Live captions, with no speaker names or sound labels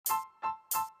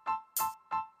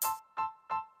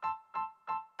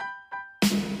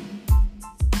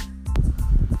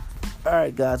All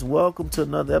right, guys, welcome to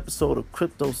another episode of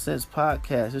Crypto Sense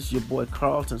Podcast. This is your boy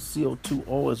Carlton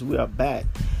CO2O as we are back.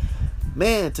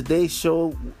 Man, today's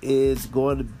show is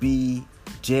going to be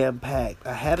jam-packed.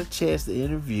 I had a chance to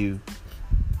interview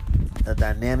a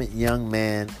dynamic young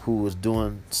man who was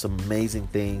doing some amazing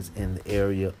things in the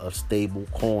area of stable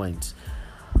coins.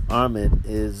 Armin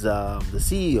is the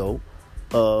CEO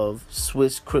of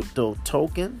Swiss Crypto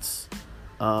Tokens.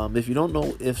 If you don't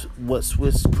know what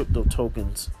Swiss Crypto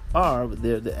Tokens are,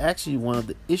 they're actually one of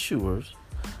the issuers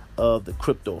of the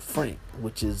crypto franc,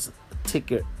 which is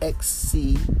ticker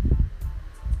XCHF.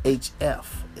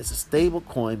 It's a stable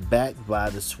coin backed by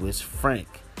the Swiss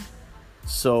franc.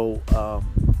 So,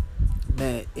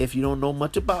 man, if you don't know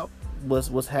much about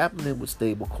what's happening with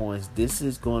stable coins, this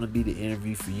is going to be the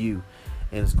interview for you,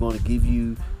 and it's going to give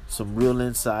you some real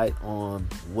insight on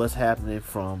what's happening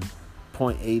from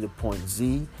point A to point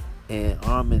Z. And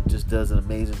Armin just does an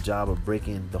amazing job of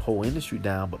breaking the whole industry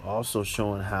down, but also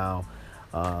showing how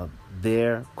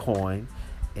their coin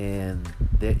and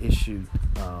their issued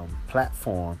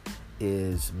platform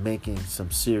is making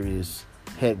some serious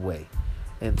headway.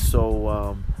 And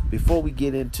so before we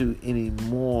get into any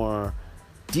more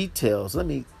details, let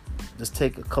me just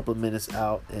take a couple of minutes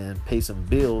out and pay some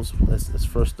bills. Let's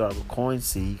first start with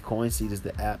CoinSeed. CoinSeed is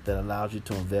the app that allows you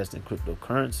to invest in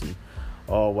cryptocurrency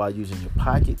all while using your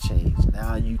pocket change.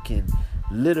 Now you can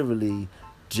literally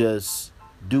just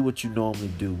do what you normally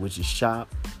do, which is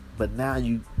shop. But now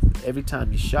every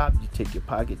time you shop, you take your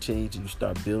pocket change and you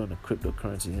start building a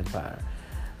cryptocurrency empire.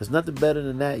 There's nothing better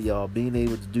than that, y'all, being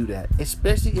able to do that,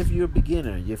 especially if you're a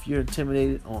beginner. If you're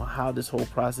intimidated on how this whole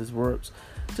process works,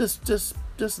 just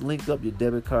link up your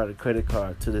debit card or credit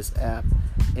card to this app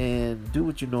and do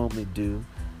what you normally do,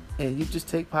 and you just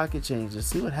take pocket change and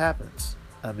see what happens.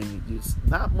 I mean, it's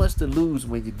not much to lose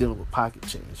when you're dealing with pocket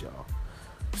change, y'all.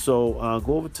 So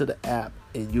go over to the app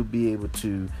and you'll be able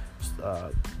to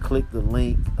click the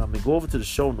link. Go over to the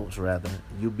show notes, rather.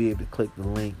 You'll be able to click the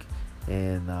link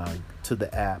and to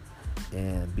the app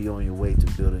and be on your way to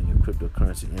building your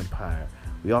cryptocurrency empire.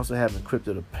 We also have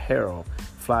Encrypted Apparel,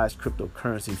 Fly's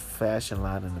cryptocurrency fashion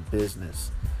line in the business.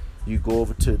 You go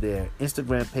over to their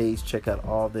Instagram page, check out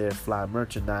all their Fly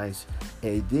merchandise,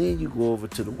 and then you go over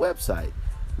to the website,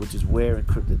 which is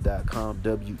wearencrypted.com,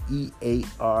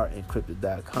 WEAR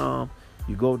encrypted.com.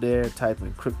 You go there, type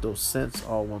in Crypto Sense,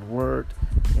 all one word,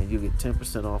 and you get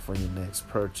 10% off on your next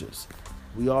purchase.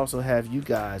 We also have you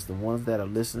guys, the ones that are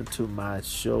listening to my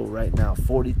show right now,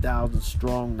 40,000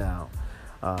 strong now.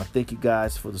 Thank you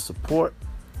guys for the support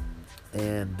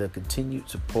and the continued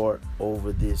support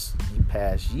over this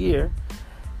past year.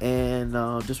 And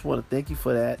just want to thank you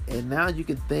for that. And now you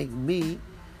can thank me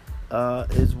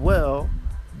as well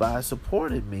by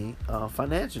supporting me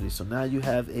financially. So now you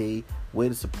have a way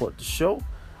to support the show.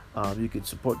 You can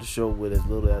support the show with as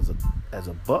little as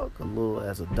a buck, a little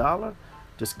as $1.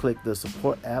 Just click the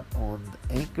support app on the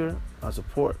Anchor,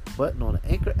 support button on the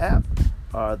Anchor app,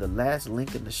 or the last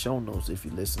link in the show notes if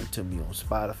you're listening to me on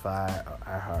Spotify or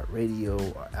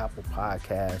iHeartRadio or Apple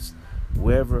Podcasts,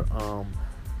 wherever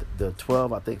the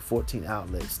 14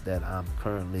 outlets that I'm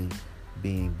currently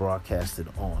being broadcasted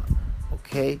on.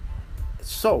 Okay,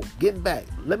 so getting back,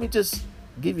 let me just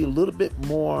give you a little bit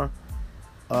more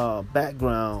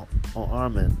background on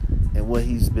Armin and what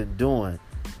he's been doing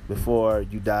before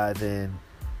you dive into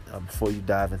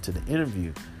the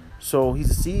interview. So he's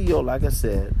the CEO, like I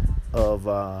said,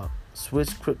 of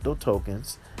Swiss Crypto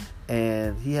Tokens,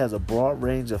 and he has a broad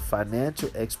range of financial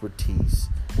expertise.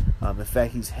 In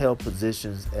fact, he's held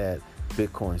positions at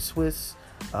Bitcoin Swiss.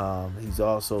 He's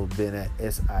also been at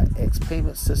SIX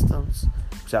Payment Systems,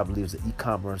 which I believe is an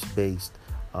e-commerce based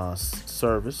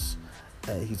service.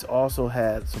 He's also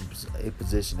had a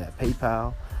position at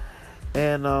PayPal.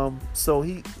 And so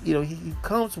he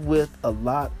comes with a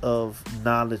lot of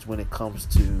knowledge when it comes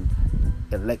to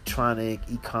electronic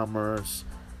e-commerce,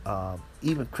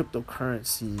 even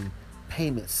cryptocurrency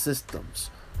payment systems.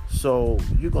 So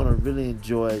you're going to really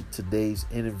enjoy today's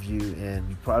interview, and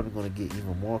you're probably going to get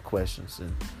even more questions.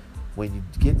 And when you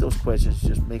get those questions,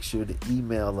 just make sure to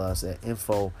email us at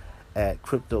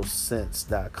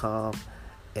info@cryptosense.com,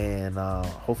 and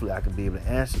hopefully I can be able to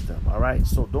answer them. All right,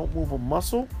 so don't move a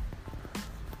muscle.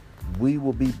 We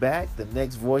will be back. The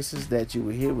next voices that you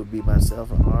will hear will be myself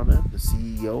and Armin, the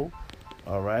CEO,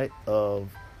 all right,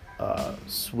 of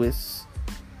Swiss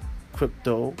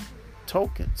Crypto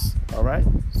Tokens. All right,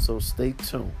 so stay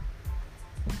tuned.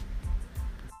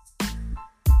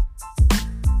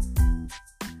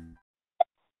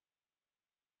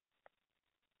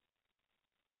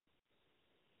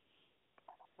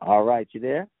 All right, you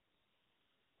there?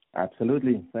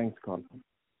 Absolutely. Thanks, Carl.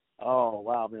 Oh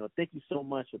wow, man! Well, thank you so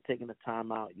much for taking the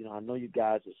time out. I know you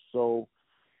guys are so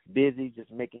busy,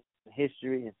 just making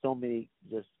history and so many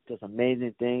just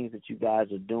amazing things that you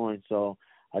guys are doing. So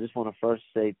I just want to first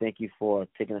say thank you for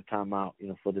taking the time out,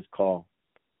 for this call.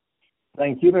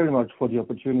 Thank you very much for the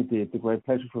opportunity. It's a great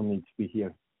pleasure for me to be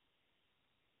here.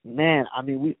 Man, I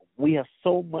mean, we have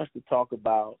so much to talk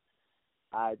about.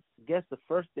 I guess the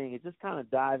first thing is just kind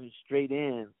of diving straight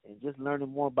in and just learning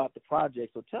more about the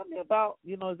project. So tell me about,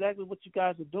 exactly what you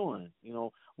guys are doing.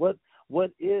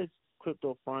 What is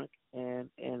CryptoFranc and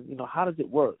how does it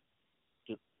work?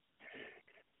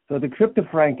 So the crypto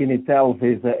franc in itself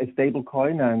is a stable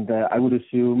coin, and I would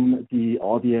assume the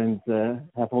audience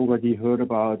have already heard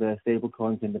about stable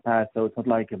coins in the past. So it's not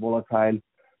like a volatile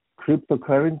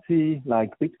cryptocurrency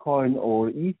like Bitcoin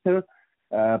or Ether,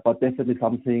 but definitely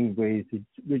something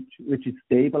which is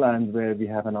stable and where we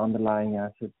have an underlying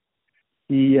asset.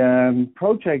 The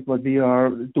project, what we are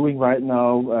doing right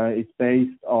now, is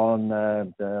based on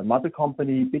the mother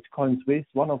company, Bitcoin Swiss,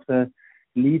 one of the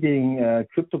leading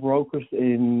crypto brokers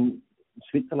in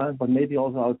Switzerland, but maybe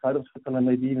also outside of Switzerland,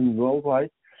 maybe even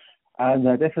worldwide, and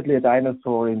definitely a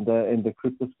dinosaur in the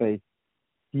crypto space.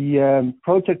 The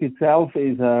project itself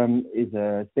is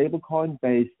a stablecoin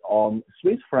based on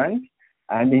Swiss franc,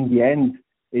 and in the end,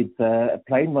 it's a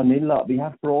plain vanilla. We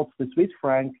have brought the Swiss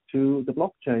franc to the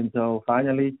blockchain, so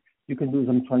finally you can do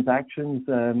some transactions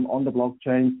on the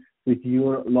blockchain with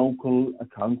your local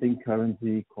accounting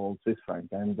currency called Swiss franc,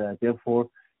 and therefore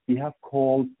we have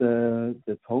called the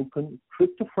token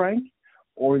crypto franc,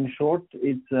 or in short,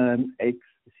 it's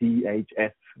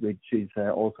XCHF, which is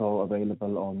also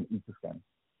available on Etherscan.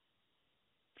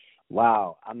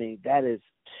 Wow, I mean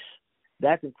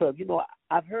that's incredible.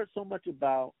 I've heard so much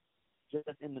about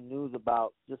just in the news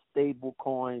about just stable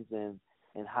coins and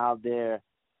how they're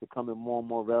becoming more and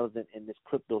more relevant in this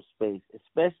crypto space,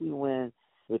 especially when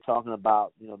we're talking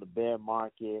about, the bear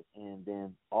market and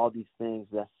then all these things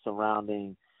that's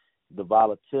surrounding the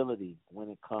volatility when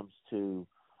it comes to,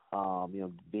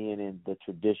 being in the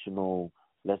traditional,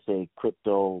 let's say,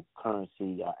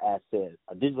 cryptocurrency asset,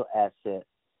 a digital asset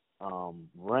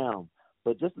realm.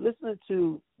 But just listening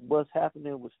to what's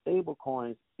happening with stable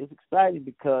coins is exciting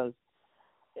because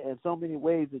in so many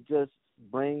ways it just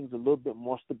brings a little bit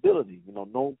more stability.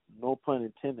 No pun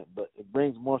intended, but it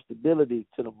brings more stability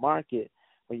to the market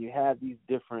when you have these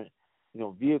different,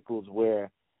 vehicles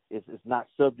where it's not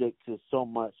subject to so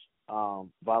much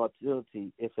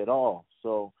volatility, if at all.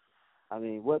 So, I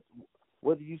mean, what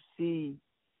do you see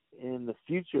in the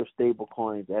future of stable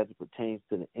coins as it pertains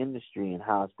to the industry and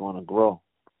how it's going to grow?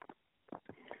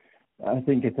 I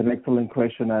think it's an excellent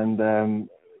question, and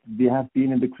we have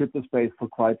been in the crypto space for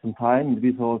quite some time.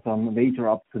 We saw some major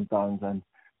ups and downs, and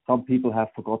some people have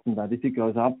forgotten that if it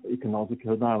goes up, it can also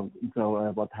go down.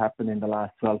 So what happened in the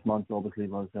last 12 months obviously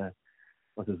was a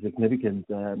significant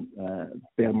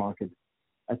bear market.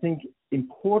 I think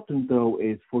important though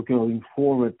is for going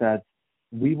forward that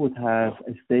we would have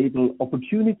a stable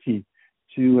opportunity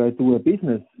to do a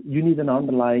business. You need an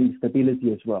underlying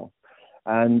stability as well.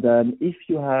 And if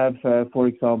you have, for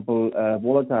example,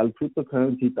 volatile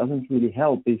cryptocurrency, it doesn't really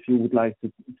help if you would like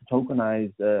to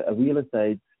tokenize a real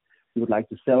estate, you would like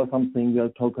to sell something, you're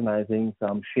tokenizing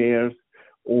some shares,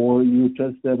 or you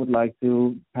just would like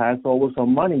to pass over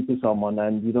some money to someone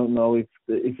and you don't know if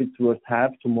it's worth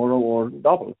half tomorrow or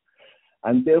double.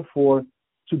 And therefore,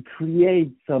 to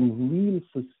create some real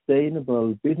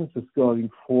sustainable businesses going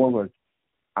forward,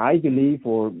 I believe,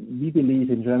 or we believe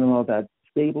in general, that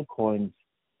stable coins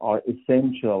are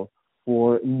essential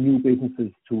for new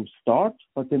businesses to start,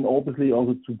 but then obviously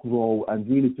also to grow and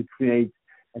really to create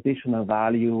additional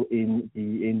value in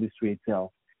the industry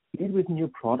itself, be it with new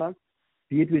products,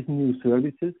 be it with new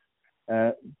services,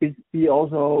 be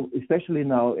also, especially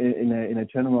now in a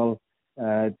general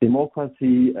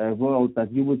democracy world,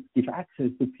 that you would give access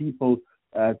to people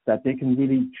that they can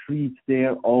really treat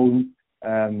their own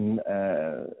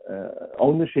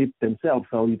ownership themselves.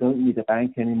 So you don't need a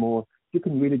bank anymore. You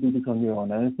can really do this on your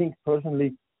own. And I think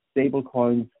personally, stable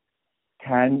coins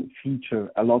can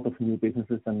feature a lot of new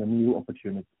businesses and a new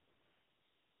opportunities.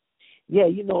 Yeah,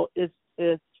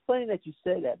 it's funny that you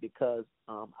say that because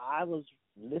I was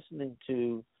listening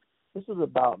to, this was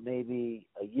about maybe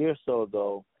a year or so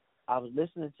ago, I was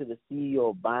listening to the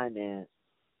CEO of Binance,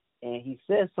 and he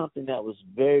said something that was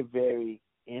very, very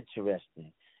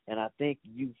interesting. And I think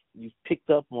you've picked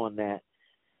up on that,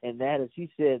 and that is, he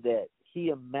said that he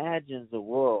imagines a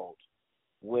world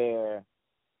where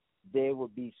there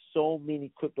would be so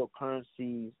many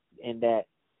cryptocurrencies and that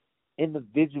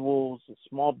individuals,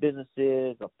 small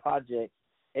businesses, or projects,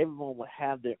 everyone would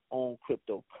have their own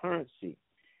cryptocurrency.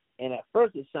 And at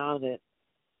first it sounded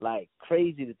like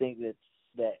crazy to think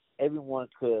that everyone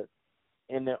could,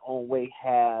 in their own way,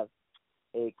 have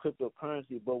a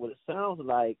cryptocurrency. But what it sounds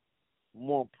like,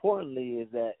 more importantly, is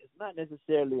that it's not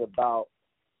necessarily about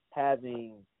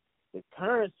having the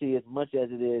currency as much as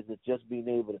it is just being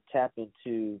able to tap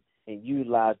into and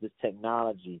utilize this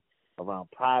technology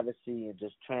around privacy and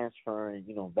just transferring,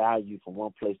 value from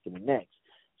one place to the next.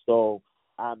 So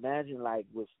I imagine, like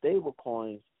with stable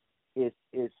coins, it's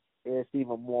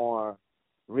even more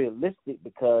realistic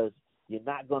because you're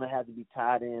not going to have to be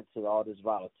tied into all this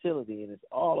volatility, and it's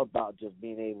all about just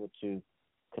being able to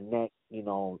connect,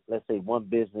 let's say one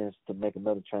business to make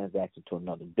another transaction to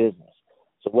another business.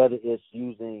 So whether it's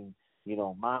using,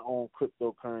 my own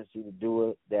cryptocurrency to do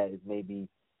it, that is maybe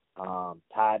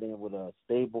tied in with a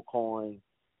stable coin,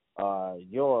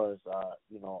 yours,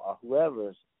 or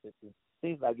whoever's, it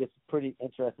seems like it's a pretty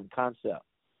interesting concept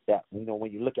that,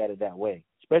 when you look at it that way,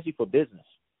 especially for business.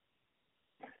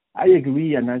 I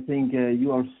agree, and I think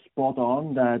you are spot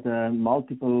on that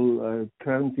multiple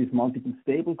currencies, multiple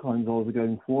stable coins also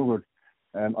going forward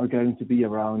are going to be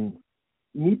around.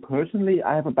 Me personally,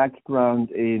 I have a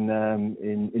background in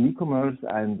e-commerce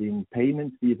and in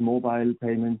payments, be it mobile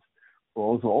payments or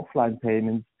also offline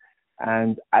payments.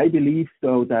 And I believe,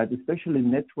 though, that especially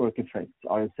network effects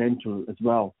are essential as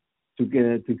well to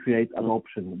create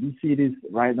adoption. We see this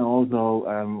right now also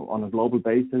on a global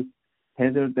basis.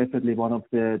 Tether, definitely one of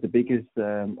the biggest,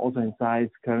 also in size,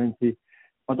 currency,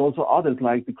 but also others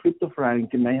like the crypto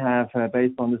franc may have,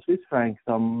 based on the Swiss franc,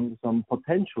 some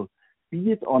potential,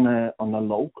 be it on a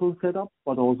local setup,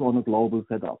 but also on a global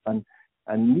setup. And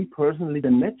me personally,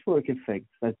 the network effects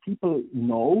that people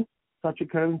know such a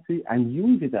currency and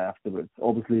use it afterwards,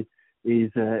 obviously,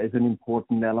 is an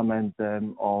important element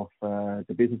of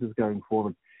the businesses going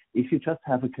forward. If you just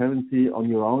have a currency on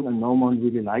your own and no one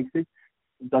really likes it,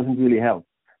 it doesn't really help.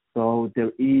 So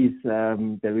there is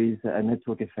a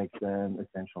network effect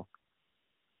essential.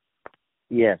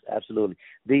 Yes, absolutely.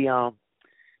 The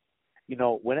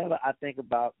whenever I think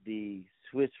about the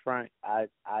Swiss franc, I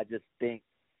just think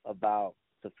about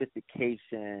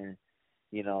sophistication,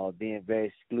 being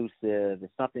very exclusive.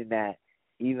 It's something that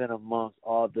even amongst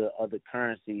all the other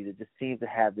currencies, it just seems to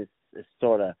have this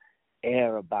sort of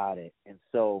air about it. And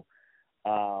so,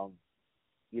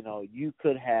 you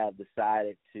could have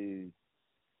decided to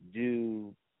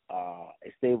do a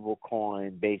stable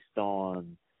coin based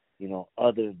on,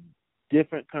 other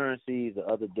different currencies or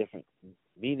other different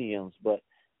mediums. But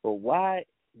why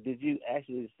did you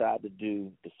actually decide to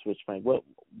do the Swiss franc? What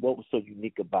was so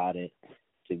unique about it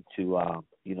to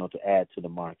add to the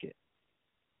market?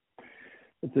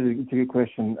 It's a good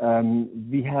question.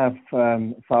 We have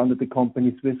founded the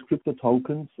company Swiss Crypto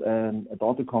Tokens, a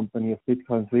daughter company of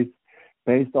Bitcoin Swiss,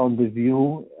 based on the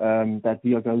view that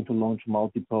we are going to launch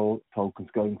multiple tokens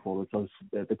going forward. So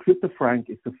the crypto franc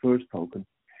is the first token.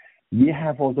 We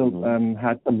have also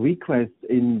had some requests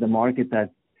in the market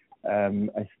that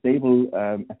a stable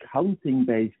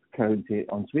accounting-based currency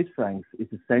on Swiss francs is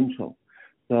essential.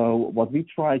 So what we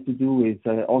try to do is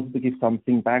also to give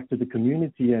something back to the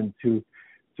community and to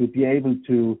be able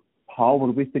to power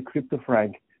with the crypto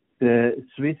franc the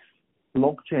Swiss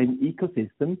blockchain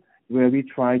ecosystem, where we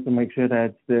try to make sure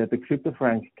that the crypto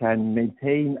franc can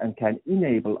maintain and can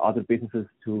enable other businesses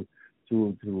to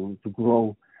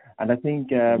grow. And I think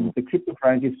the crypto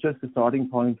franc is just a starting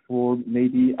point for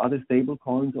maybe other stable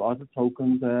coins or other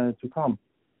tokens to come.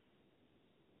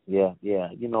 Yeah.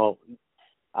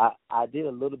 I did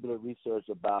a little bit of research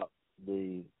about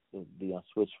the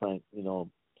Swiss franc,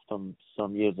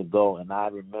 some years ago, and I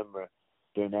remember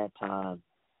during that time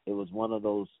it was one of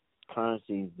those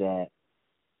currencies that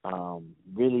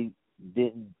really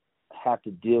didn't have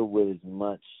to deal with as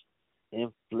much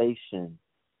inflation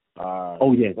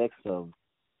or the effects of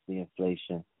the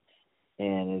inflation,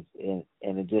 and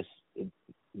it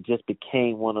just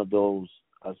became one of those,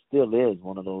 still is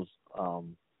one of those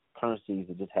currencies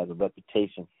that just has a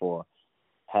reputation for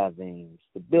having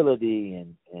stability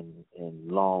and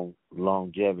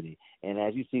longevity. And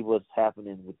as you see what's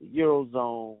happening with the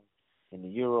Eurozone and the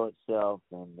euro itself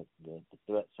and the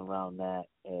threats around that,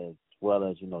 as well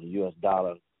as, the U.S.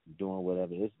 dollar doing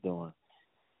whatever it's doing,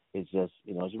 it's just,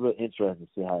 it's real interesting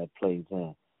to see how it plays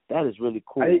in. That is really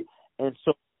cool. And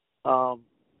so,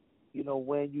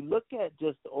 when you look at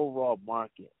just the overall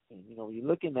market, and, when you're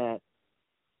looking at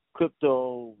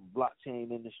crypto,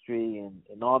 blockchain industry,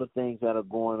 and all the things that are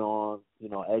going on,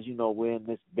 as you know, we're in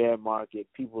this bear market.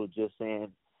 People are just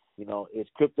saying, is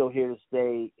crypto here to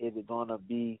stay? Is it going to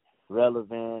be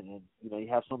relevant? And, you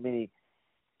have so many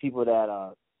people that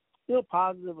are still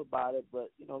positive about it, but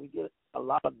we get a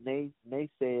lot of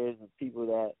naysayers and people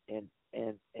that in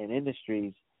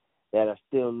industries that are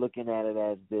still looking at it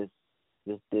as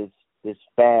this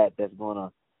fad that's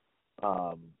gonna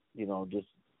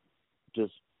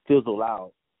just fizzle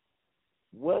out.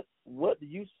 What do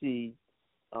you see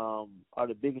are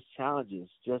the biggest challenges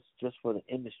just for the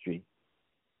industry?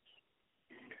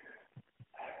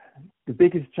 The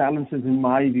biggest challenges, in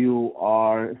my view,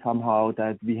 are somehow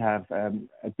that we have a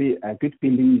good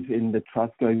belief in the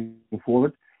trust going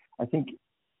forward. I think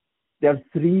there are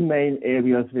three main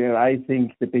areas where I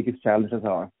think the biggest challenges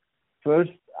are.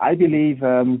 First, I believe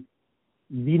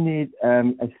we need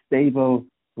a stable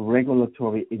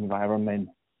regulatory environment.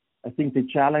 I think the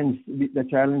challenge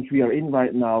we are in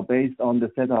right now, based on the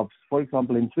setups, for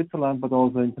example, in Switzerland, but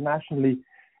also internationally,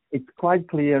 it's quite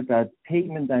clear that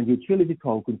payment and utility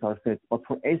tokens are set, but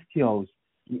for STOs,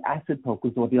 the asset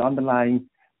tokens or the underlying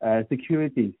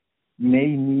securities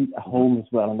may need a home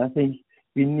as well. And I think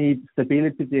we need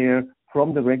stability there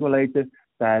from the regulator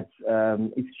that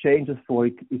exchanges, for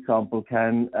example,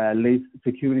 can list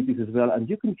securities as well, and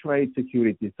you can trade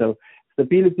securities. So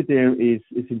stability there is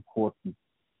important.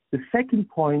 The second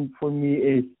point for me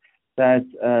is that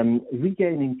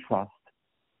regaining trust.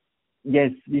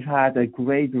 Yes, we've had a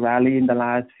great rally in the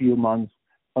last few months,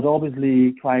 but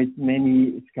obviously quite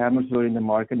many scammers were in the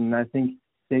market, and I think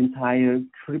the entire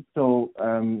crypto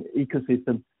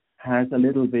ecosystem has a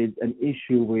little bit an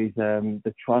issue with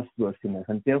the trustworthiness,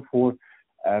 and therefore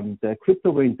the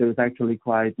crypto winter is actually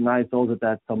quite nice also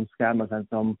that some scammers and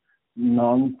some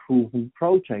non-proven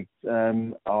projects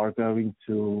are going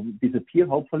to disappear,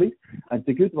 hopefully, and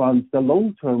the good ones, the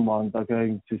long-term ones, are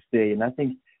going to stay. And I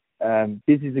think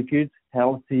this is a good,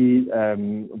 healthy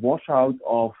washout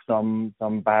of some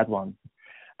bad ones.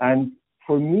 And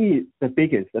for me, the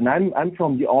biggest, and I'm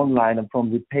from the online and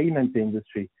from the payment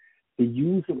industry, the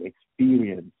user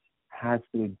experience has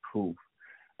to improve.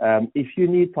 If you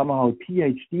need somehow a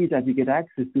PhD that you get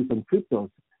access to some cryptos,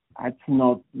 that's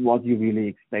not what you really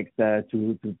expect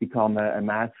to become a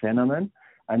mass phenomenon.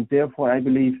 And therefore, I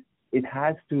believe it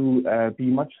has to be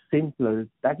much simpler,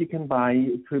 that you can buy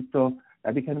crypto,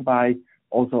 that you can buy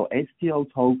also STO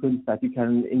tokens, that you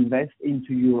can invest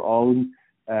into your own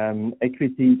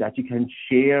equity, that you can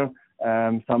share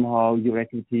somehow your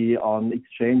equity on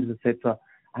exchanges, etc.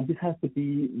 And this has to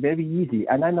be very easy.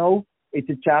 And I know it's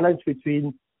a challenge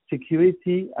between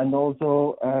security and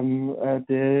also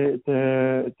the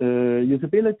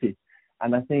usability.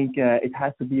 And I think it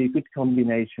has to be a good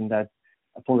combination that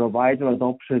for a wider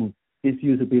adoption, this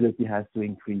usability has to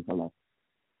increase a lot.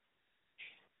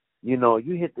 You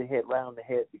hit the head right on the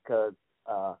head because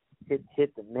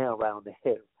hit the nail right on the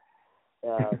head.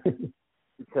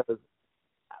 Because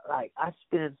like I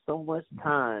spend so much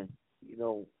time,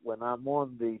 when I'm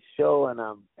on the show and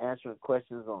I'm answering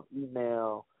questions on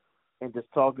email and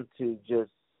just talking to just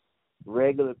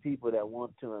regular people that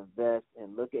want to invest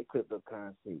and look at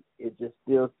cryptocurrency, it just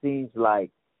still seems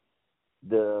like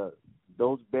those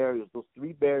barriers, those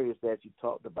three barriers that you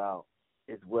talked about,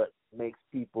 is what makes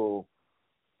people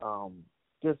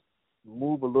just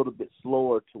move a little bit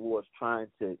slower towards trying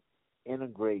to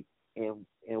integrate in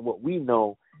what we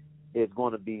know is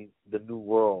going to be the new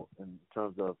world in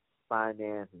terms of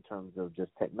finance, in terms of just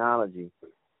technology.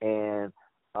 And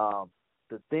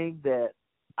the thing that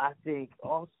I think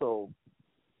also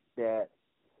that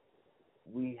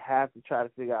we have to try to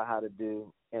figure out how to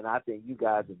do, and I think you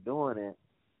guys are doing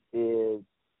it, is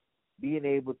being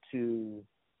able to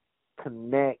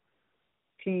connect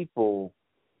people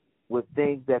with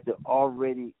things that they're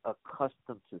already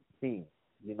accustomed to seeing.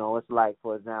 It's like,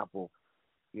 for example,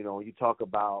 you talk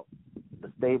about the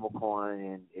stable coin,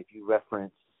 and if you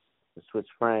reference the Swiss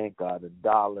franc or the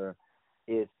dollar,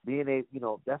 is being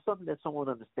able, that's something that someone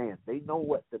understands. They know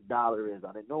what the dollar is,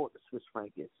 or they know what the Swiss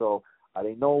franc is. So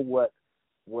they know what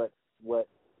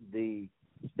the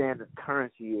standard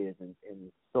currency is, and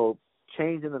so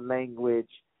changing the language,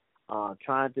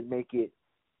 trying to make it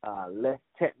less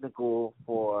technical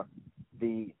for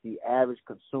the average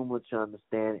consumer to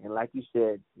understand, and like you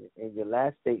said in your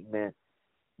last statement,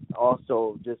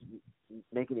 also just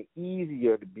making it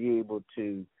easier to be able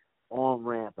to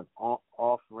on-ramp and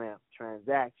off-ramp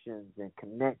transactions and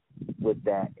connect with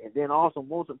that. And then also,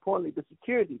 most importantly, the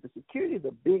security. The security is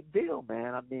a big deal,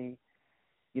 man. I mean,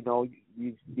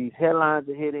 these headlines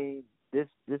are hitting, this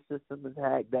system is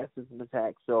hacked, that system is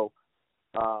hacked. So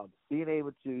being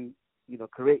able to,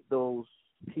 create those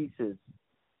pieces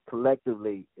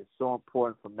collectively is so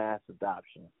important for mass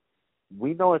adoption.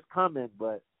 We know it's coming,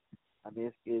 but I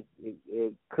mean,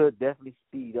 it could definitely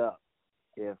speed up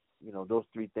if, those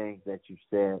three things that you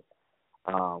said.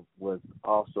 was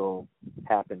also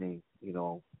happening,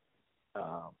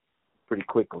 pretty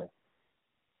quickly.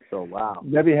 So wow.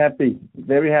 very happy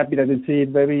that you see it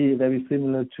very, very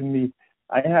similar to me.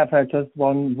 I have just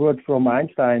one word from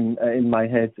Einstein in my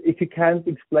head. If you can't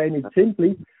explain it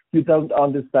simply, you don't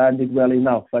understand it well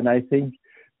enough. And I think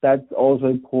that's also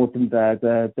important that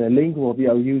the lingo we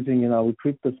are using in our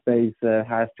crypto space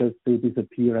has just to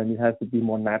disappear, and it has to be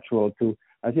more natural to,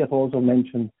 as you have also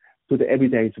mentioned, to the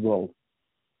everyday world.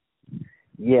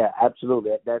 Yeah,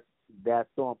 absolutely. That's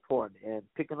so important. And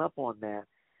picking up on that,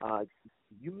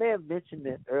 you may have mentioned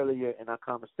it earlier in our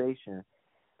conversation,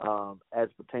 as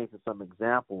pertains to some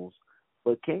examples.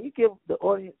 But can you give the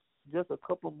audience just a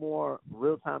couple more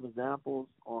real-time examples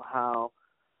on how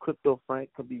Crypto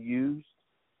Frank can be used?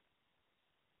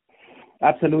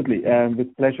 Absolutely,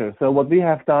 with pleasure. So what we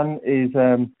have done is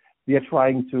we are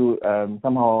trying to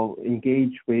somehow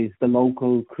engage with the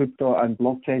local crypto and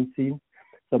blockchain scene.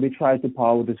 So we try to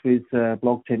power the Swiss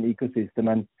blockchain ecosystem.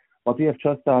 And what we have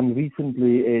just done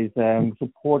recently is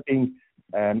supporting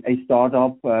a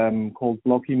startup called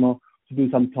Blockimo to do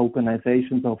some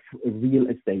tokenizations of real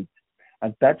estate.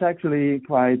 And that's actually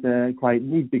quite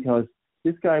neat, because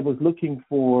this guy was looking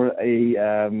for a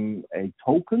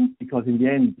token, because in the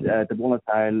end the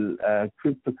volatile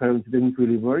cryptocurrency didn't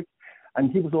really work, and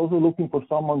he was also looking for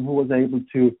someone who was able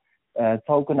to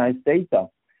tokenize data.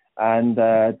 And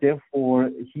therefore,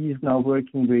 he is now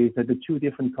working with the two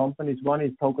different companies. One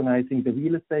is tokenizing the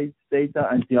real estate data,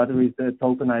 and the other is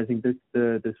tokenizing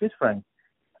the Swiss franc.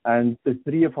 And the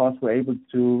three of us were able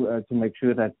to make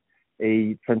sure that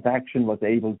a transaction was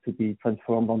able to be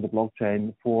transformed on the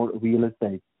blockchain for real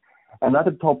estate.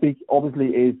 Another topic, obviously,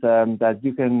 is that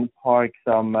you can park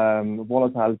some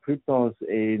volatile cryptos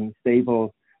in a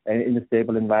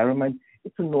stable environment.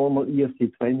 It's a normal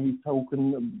ERC20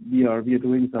 token we are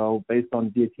doing so based on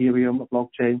the Ethereum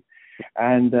blockchain,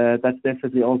 and that's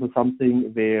definitely also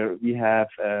something where we have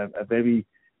a very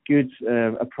good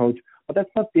approach. But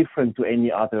that's not different to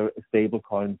any other stable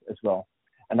coins as well.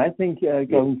 And I think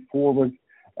going forward,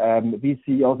 we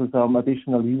see also some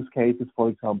additional use cases, for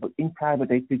example, in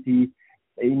private equity,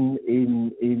 in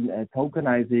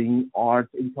tokenizing art,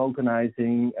 in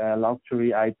tokenizing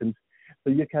luxury items. So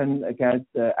you can get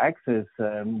access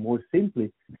more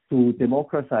simply to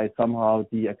democratize somehow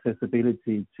the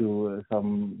accessibility to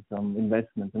some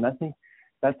investments. And I think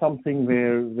that's something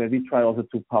where we try also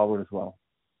to power as well.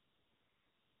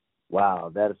 Wow,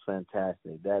 that is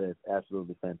fantastic. That is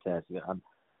absolutely fantastic.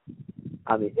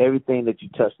 I mean, everything that you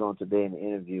touched on today in the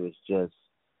interview is just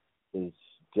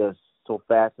so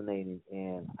fascinating,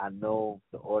 and I know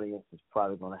the audience is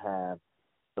probably going to have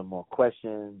some more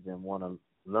questions and want to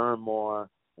learn more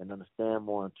and understand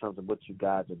more in terms of what you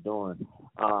guys are doing.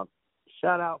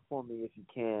 Shout out for me, if you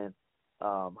can,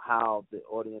 how the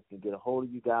audience can get a hold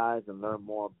of you guys and learn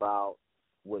more about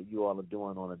what you all are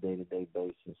doing on a day-to-day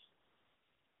basis.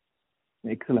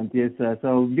 Excellent. Yes.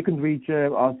 So you can reach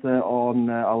us on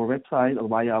our website or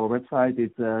via our website.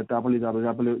 It's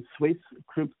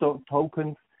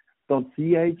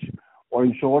www.swisscryptotokens.ch, or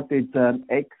in short, it's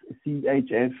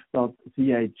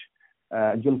xchf.ch.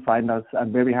 You'll find us.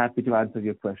 I'm very happy to answer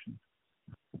your questions.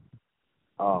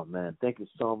 Oh man, thank you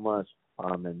so much.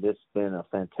 And this has been a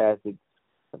fantastic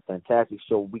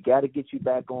show. We got to get you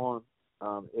back on.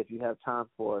 If you have time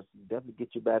for us, definitely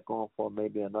get you back on for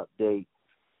maybe an update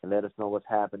and let us know what's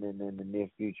happening in the near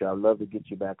future. I'd love to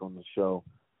get you back on the show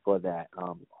for that.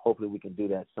 Hopefully we can do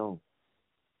that soon.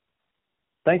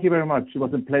 Thank you very much. It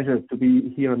was a pleasure to be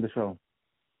here on the show.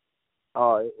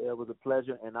 Oh, it was a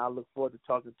pleasure, and I look forward to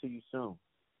talking to you soon.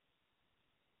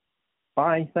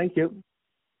 Bye. Thank you.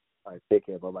 All right. Take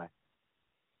care. Bye-bye.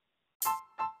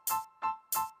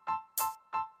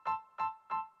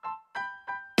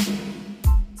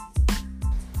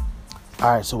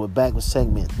 All right, so we're back with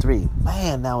segment 3.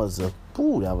 Man, that was a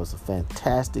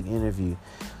fantastic interview.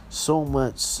 So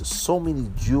many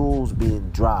jewels being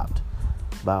dropped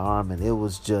by Armin. It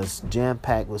was just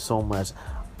jam-packed with so much.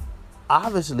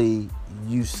 Obviously,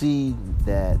 you see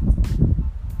that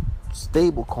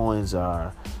stable coins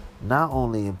are not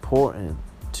only important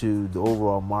to the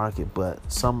overall market,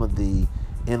 but some of the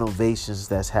innovations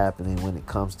that's happening when it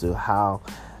comes to how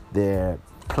they're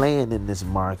playing in this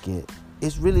market.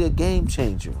 It's really a game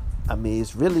changer. I mean,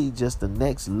 it's really just the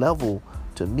next level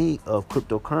to me of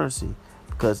cryptocurrency,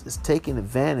 because it's taking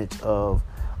advantage of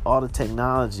all the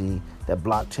technology that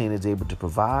blockchain is able to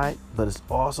provide, but it's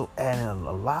also adding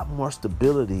a lot more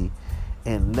stability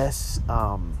and less,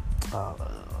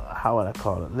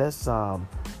 less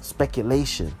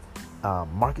speculation,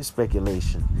 market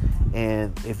speculation.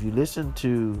 And if you listen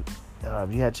to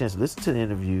if you had a chance to listen to the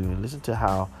interview and listen to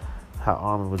how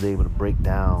Armin was able to break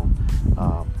down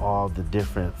all the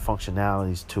different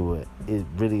functionalities to it, it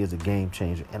really is a game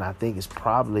changer. And I think it's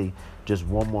probably just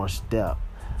one more step,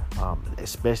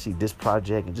 especially this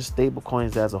project and just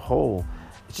stablecoins as a whole.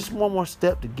 It's just one more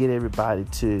step to get everybody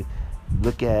to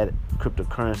look at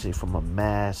cryptocurrency from a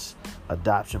mass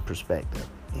adoption perspective.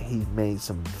 And he's made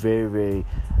some very, very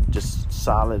just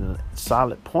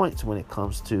solid points when it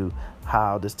comes to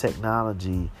how this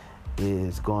technology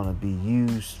is going to be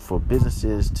used for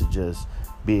businesses to just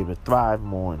be able to thrive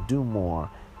more and do more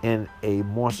in a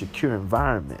more secure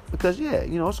environment. Because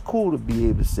it's cool to be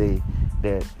able to say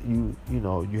that you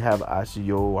have an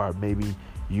ICO, or maybe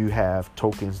you have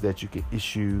tokens that you can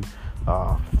issue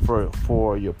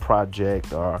for your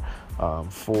project, or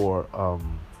for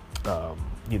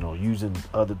using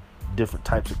other different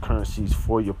types of currencies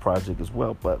for your project as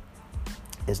well. But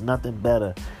it's nothing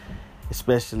better,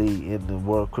 especially in the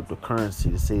world of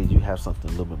cryptocurrency, to say you have something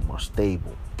a little bit more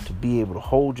stable, to be able to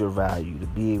hold your value, to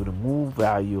be able to move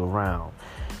value around,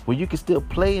 where you can still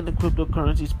play in the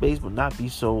cryptocurrency space but not be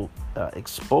so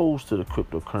exposed to the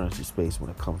cryptocurrency space when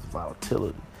it comes to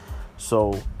volatility.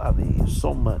 So,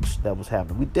 so much that was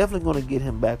happening. We're definitely going to get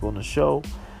him back on the show.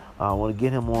 I want to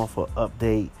get him on for an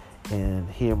update and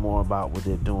hear more about what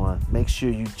they're doing. Make sure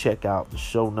you check out the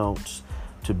show notes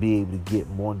to be able to get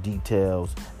more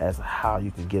details as to how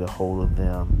you can get a hold of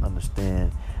them,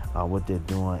 understand what they're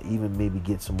doing, even maybe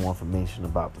get some more information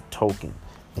about the token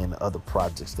and the other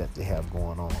projects that they have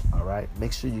going on. All right,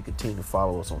 make sure you continue to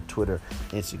follow us on Twitter,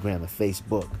 Instagram, and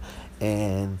Facebook,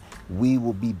 and we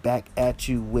will be back at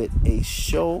you with a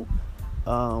show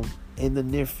in the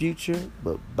near future.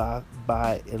 But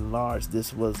by and large,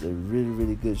 this was a really,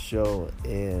 really good show,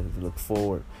 and we look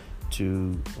forward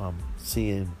to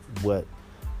seeing what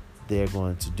they're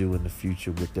going to do in the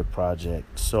future with their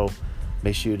project. So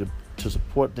make sure to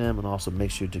support them, and also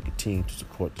make sure to continue to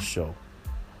support the show.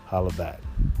 Holla back.